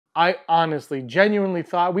I honestly, genuinely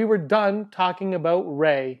thought we were done talking about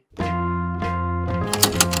Rey.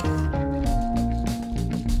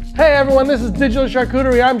 Hey everyone, this is Digital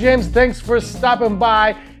Charcuterie. I'm James. Thanks for stopping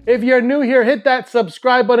by. If you're new here, hit that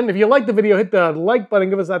subscribe button. If you like the video, hit the like button.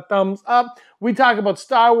 Give us that thumbs up. We talk about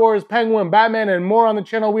Star Wars, Penguin, Batman, and more on the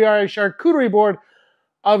channel. We are a charcuterie board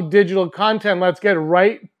of digital content. Let's get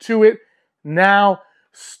right to it now.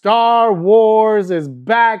 Star Wars is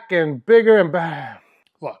back and bigger and better.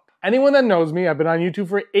 Look, anyone that knows me, I've been on YouTube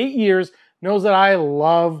for 8 years, knows that I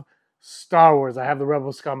love Star Wars. I have the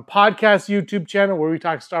Rebel Scum podcast YouTube channel where we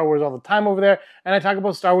talk Star Wars all the time over there, and I talk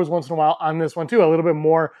about Star Wars once in a while on this one too, a little bit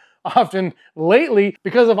more often lately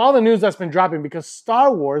because of all the news that's been dropping, because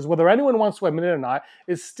Star Wars, whether anyone wants to admit it or not,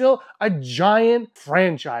 is still a giant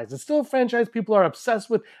franchise. It's still a franchise people are obsessed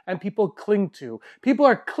with and people cling to. People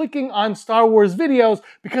are clicking on Star Wars videos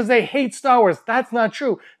because they hate Star Wars. That's not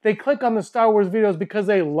true. They click on the Star Wars videos because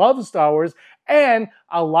they love Star Wars, and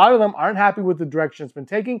a lot of them aren't happy with the direction it's been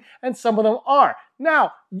taking, and some of them are.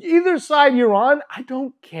 Now, either side you're on, I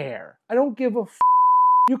don't care. I don't give a f***.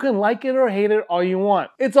 You can like it or hate it all you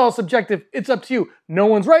want. It's all subjective. It's up to you. No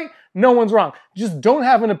one's right. No one's wrong. Just don't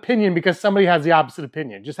have an opinion because somebody has the opposite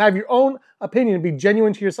opinion. Just have your own opinion and be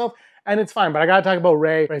genuine to yourself, and it's fine. But I gotta talk about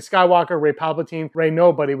Rey Skywalker, Rey Palpatine, Rey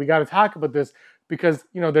Nobody. We gotta talk about this because,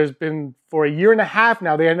 you know, there's been, for 1.5 years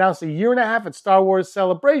now, they announced 1.5 years at Star Wars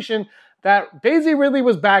Celebration that Daisy Ridley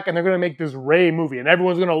was back and they're going to make this Rey movie. And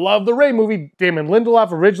everyone's going to love the Rey movie. Damon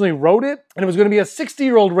Lindelof originally wrote it, and it was going to be a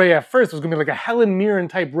 60-year-old Rey at first. It was going to be like a Helen Mirren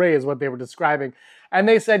type Rey is what they were describing. And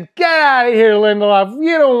they said, get out of here, Lindelof. We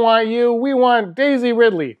don't want you. We want Daisy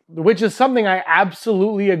Ridley, which is something I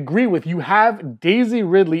absolutely agree with. You have Daisy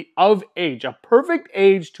Ridley of age, a perfect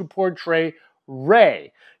age to portray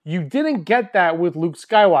Rey. You didn't get that with Luke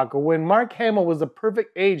Skywalker. When Mark Hamill was the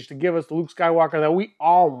perfect age to give us the Luke Skywalker that we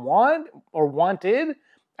all want, or wanted,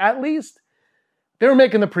 at least, they were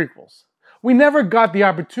making the prequels. We never got the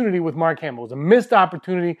opportunity with Mark Hamill. It was a missed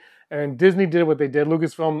opportunity, and Disney did what they did.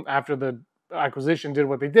 Lucasfilm, after the acquisition, did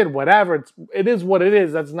what they did. Whatever, it is what it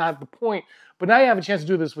is. That's not the point. But now you have a chance to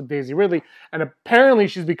do this with Daisy Ridley, and apparently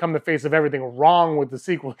she's become the face of everything wrong with the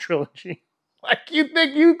sequel trilogy. Like, you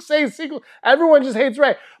think you say sequel, everyone just hates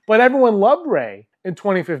Rey. But everyone loved Rey in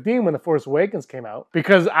 2015 when The Force Awakens came out.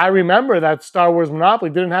 Because I remember that Star Wars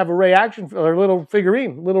Monopoly didn't have a Rey action, or little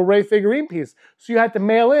Rey figurine piece. So you had to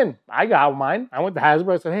mail in. I got mine. I went to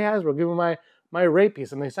Hasbro. I said, hey, Hasbro, give me my Rey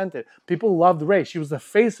piece. And they sent it. People loved Rey. She was the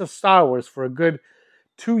face of Star Wars for a good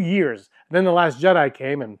 2 years. And then The Last Jedi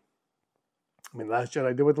came, and The Last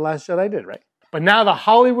Jedi did what The Last Jedi did, right? But now the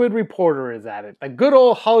Hollywood Reporter is at it. The good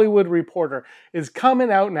old Hollywood Reporter is coming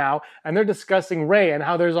out now, and they're discussing Rey and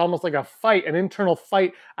how there's almost like a fight, an internal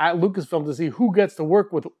fight at Lucasfilm to see who gets to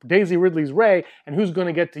work with Daisy Ridley's Rey and who's going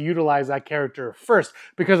to get to utilize that character first.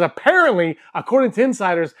 Because apparently, according to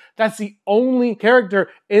insiders, that's the only character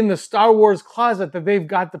in the Star Wars closet that they've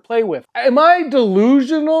got to play with. Am I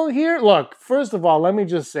delusional here? Look, first of all, let me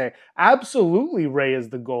just say, absolutely Rey is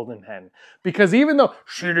the golden hen. Because even though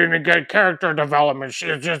she didn't get character development,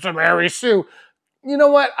 she's just a Mary Sue. You know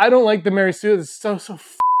what? I don't like the Mary Sue. It's so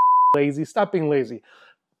lazy. Stop being lazy.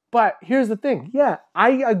 But here's the thing. Yeah,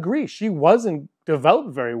 I agree. She wasn't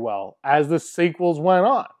developed very well as the sequels went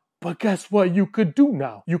on. But guess what you could do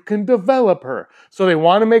now? You can develop her. So they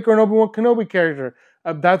want to make her an Obi-Wan Kenobi character.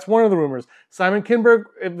 That's one of the rumors. Simon Kinberg,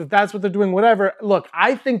 if that's what they're doing, whatever. Look,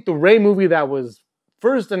 I think the Rey movie that was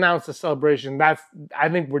first announced at Celebration, that's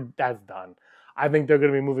done. I think they're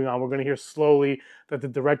going to be moving on. We're going to hear slowly that the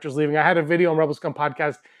director's leaving. I had a video on Rebel Scum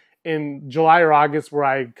podcast in July or August where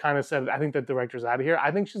I kind of said, I think the director's out of here.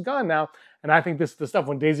 I think she's gone now. And I think this is the stuff.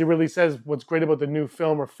 When Daisy Ridley says what's great about the new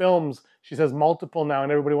film or films, she says multiple now,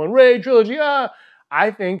 and everybody went, Rey trilogy,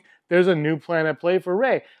 I think there's a new plan at play for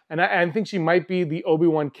Rey. And I think she might be the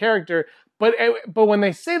Obi-Wan character. But when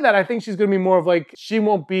they say that, I think she's going to be more of like, she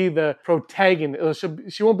won't be the protagonist.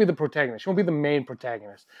 She won't be the protagonist. She won't be the main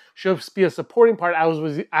protagonist. She'll be a supporting part,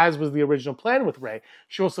 as was the original plan with Rey.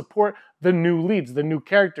 She'll support the new leads, the new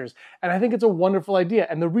characters. And I think it's a wonderful idea.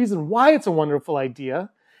 And the reason why it's a wonderful idea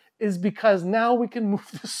is because now we can move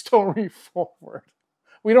the story forward.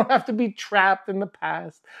 We don't have to be trapped in the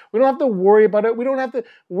past. We don't have to worry about it. We don't have to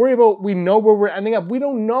worry about, we know where we're ending up. We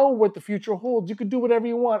don't know what the future holds. You can do whatever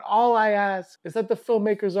you want. All I ask is that the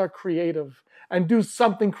filmmakers are creative and do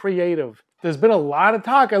something creative. There's been a lot of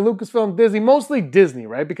talk at Lucasfilm, Disney, mostly Disney,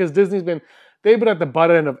 right? Because they've been at the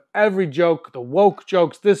butt end of every joke, the woke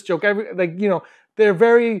jokes, this joke, they're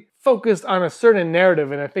very focused on a certain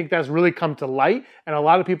narrative, and I think that's really come to light, and a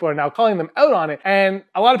lot of people are now calling them out on it, and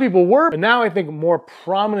a lot of people were, but now I think more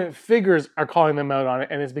prominent figures are calling them out on it,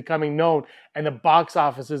 and it's becoming known, and the box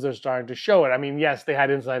offices are starting to show it. I mean, yes, they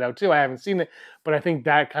had Inside Out too, I haven't seen it, but I think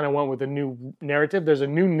that kind of went with a new narrative. There's a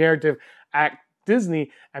new narrative at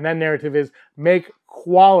Disney, and that narrative is make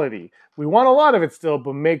quality. We want a lot of it still,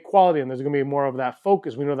 but make quality, and there's going to be more of that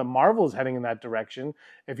focus. We know that Marvel is heading in that direction.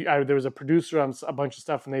 There was a producer on a bunch of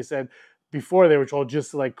stuff, and they said before they were told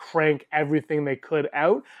just to like crank everything they could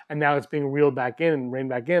out, and now it's being reeled back in and reined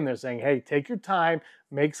back in. They're saying, hey, take your time,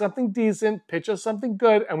 make something decent, pitch us something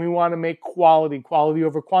good, and we want to make quality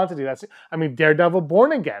over quantity. Daredevil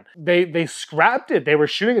Born Again. They scrapped it. They were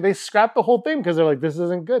shooting it. They scrapped the whole thing because they're like, this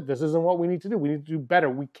isn't good. This isn't what we need to do. We need to do better.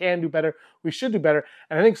 We can do better. We should do better.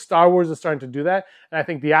 And I think Star Wars is starting to do that. And I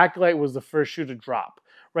think The Acolyte was the first shoe to drop.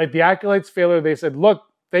 Right? The Acolyte's failure, they said, look,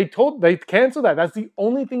 they canceled that. That's the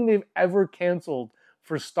only thing they've ever canceled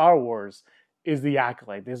for Star Wars is The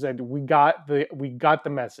Acolyte. They said, we got the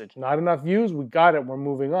message. Not enough views, we got it, we're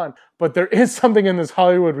moving on. But there is something in this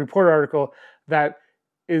Hollywood Reporter article that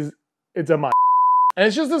it's a mind. And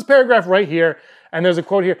it's just this paragraph right here, and there's a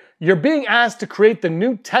quote here. You're being asked to create the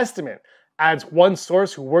New Testament, adds one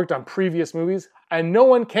source who worked on previous movies, and no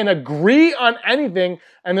one can agree on anything,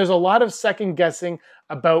 and there's a lot of second guessing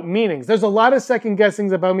about meanings. There's a lot of second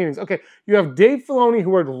guessings about meanings. Okay, you have Dave Filoni who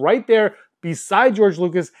worked right there beside George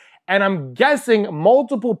Lucas, and I'm guessing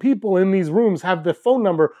multiple people in these rooms have the phone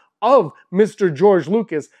number of Mr. George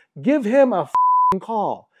Lucas. Give him a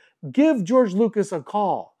call. Give George Lucas a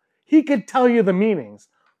call. He could tell you the meanings.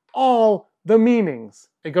 All the meanings.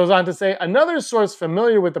 It goes on to say, another source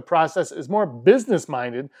familiar with the process is more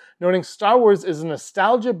business-minded, noting Star Wars is a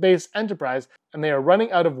nostalgia-based enterprise and they are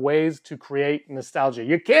running out of ways to create nostalgia.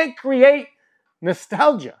 You can't create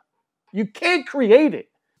nostalgia. You can't create it.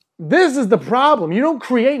 This is the problem. You don't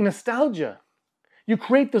create nostalgia. You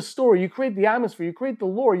create the story, you create the atmosphere, you create the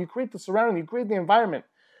lore, you create the surrounding, you create the environment.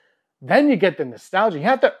 Then you get the nostalgia. You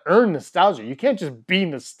have to earn nostalgia. You can't just be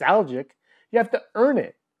nostalgic. You have to earn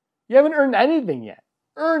it. You haven't earned anything yet.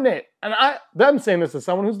 Earn it. And I'm saying this as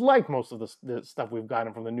someone who's liked most of the stuff we've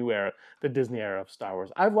gotten from the new era, the Disney era of Star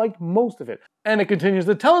Wars. I've liked most of it. And it continues,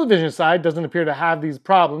 the television side doesn't appear to have these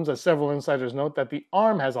problems, as several insiders note that the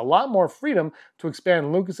ARM has a lot more freedom to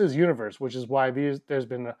expand Lucas's universe, which is why there's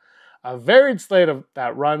been a varied slate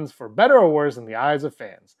that runs for better or worse in the eyes of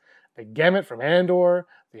fans. The gamut from Andor,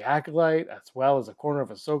 The Acolyte, as well as a corner of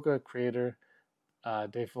Ahsoka, creator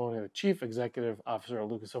Dave Filoni, the chief executive officer of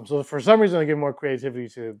Lucasfilm. So for some reason, they give more creativity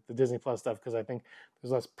to the Disney Plus stuff because I think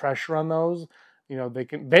there's less pressure on those. You know, they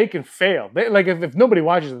can fail. If nobody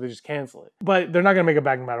watches it, they just cancel it. But they're not going to make it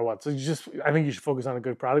back no matter what. So I think you should focus on a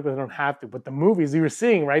good product, but they don't have to. But the movies, you were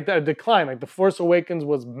seeing, right, that decline. Like The Force Awakens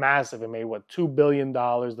was massive. It made, $2 billion,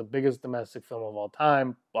 the biggest domestic film of all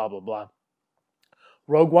time, blah, blah, blah.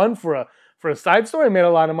 Rogue One, for a side story, made a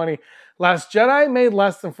lot of money. Last Jedi made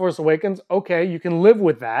less than Force Awakens. Okay, you can live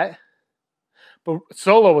with that. But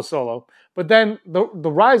Solo was Solo. But then the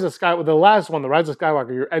Rise of Skywalker, the last one, the Rise of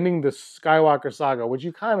Skywalker, you're ending the Skywalker saga, which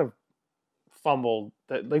you kind of fumbled.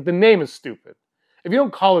 Like, the name is stupid. If you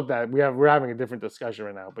don't call it that, we're having a different discussion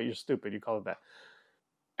right now, but you're stupid, you call it that.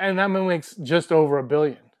 And that makes just over $1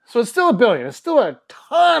 billion. So it's still $1 billion. It's still a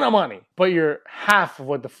ton of money. But you're half of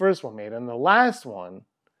what the first one made. And the last one,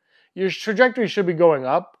 your trajectory should be going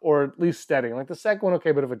up, or at least steady. Like the second one,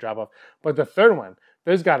 okay, bit of a drop off. But the third one,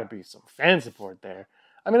 there's got to be some fan support there.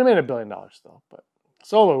 I mean, it made $1 billion still, but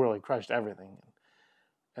Solo really crushed everything.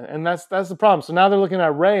 And that's the problem. So now they're looking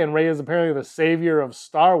at Rey, and Rey is apparently the savior of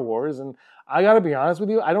Star Wars. And I got to be honest with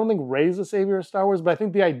you, I don't think Rey's the savior of Star Wars, but I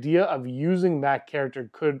think the idea of using that character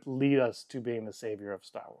could lead us to being the savior of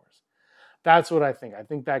Star Wars. That's what I think. I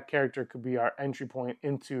think that character could be our entry point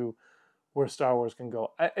into where Star Wars can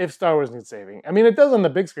go, if Star Wars needs saving. I mean, it does on the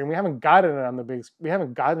big screen. We haven't gotten it on the big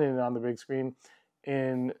screen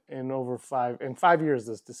in 5 years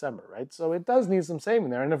this December, right? So it does need some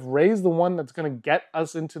saving there. And if Rey's the one that's going to get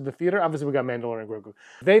us into the theater, obviously we got Mandalorian and Grogu.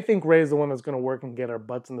 If they think Rey's the one that's going to work and get our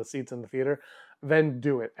butts in the seats in the theater, then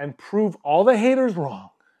do it and prove all the haters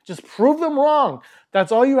wrong. Just prove them wrong.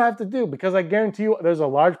 That's all you have to do, because I guarantee you there's a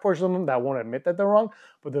large portion of them that won't admit that they're wrong,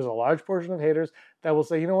 but there's a large portion of haters that will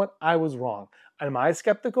say, you know what, I was wrong. Am I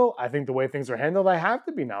skeptical? I think the way things are handled, I have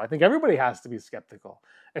to be now. I think everybody has to be skeptical,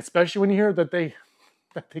 especially when you hear that they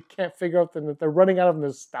can't figure out that they're running out of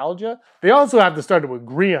nostalgia. They also have to start to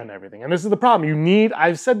agree on everything. And this is the problem.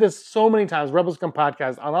 I've said this so many times, Rebels Come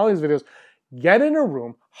podcast, on all these videos, get in a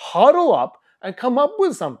room, huddle up, and come up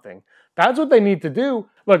with something. That's what they need to do.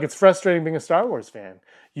 Look, it's frustrating being a Star Wars fan.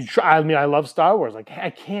 I love Star Wars. Like, I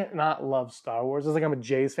can't not love Star Wars. It's like I'm a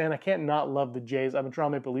Jays fan. I can't not love the Jays. I'm a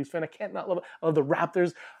Toronto Maple Leafs fan. I can't not love it. I love the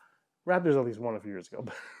Raptors. Raptors at least won a few years ago.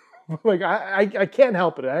 Like, I can't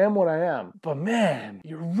help it. I am what I am. But man,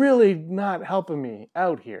 you're really not helping me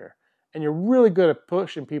out here. And you're really good at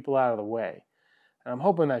pushing people out of the way. And I'm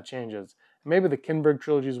hoping that changes. Maybe the Kinberg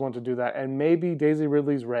trilogy is one to do that. And maybe Daisy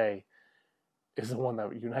Ridley's Rey is the one that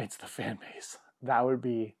unites the fan base. That would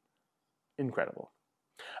be incredible.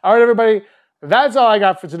 All right, everybody. That's all I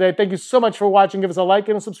got for today. Thank you so much for watching. Give us a like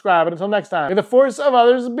and a subscribe. And until next time, may the force of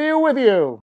others be with you.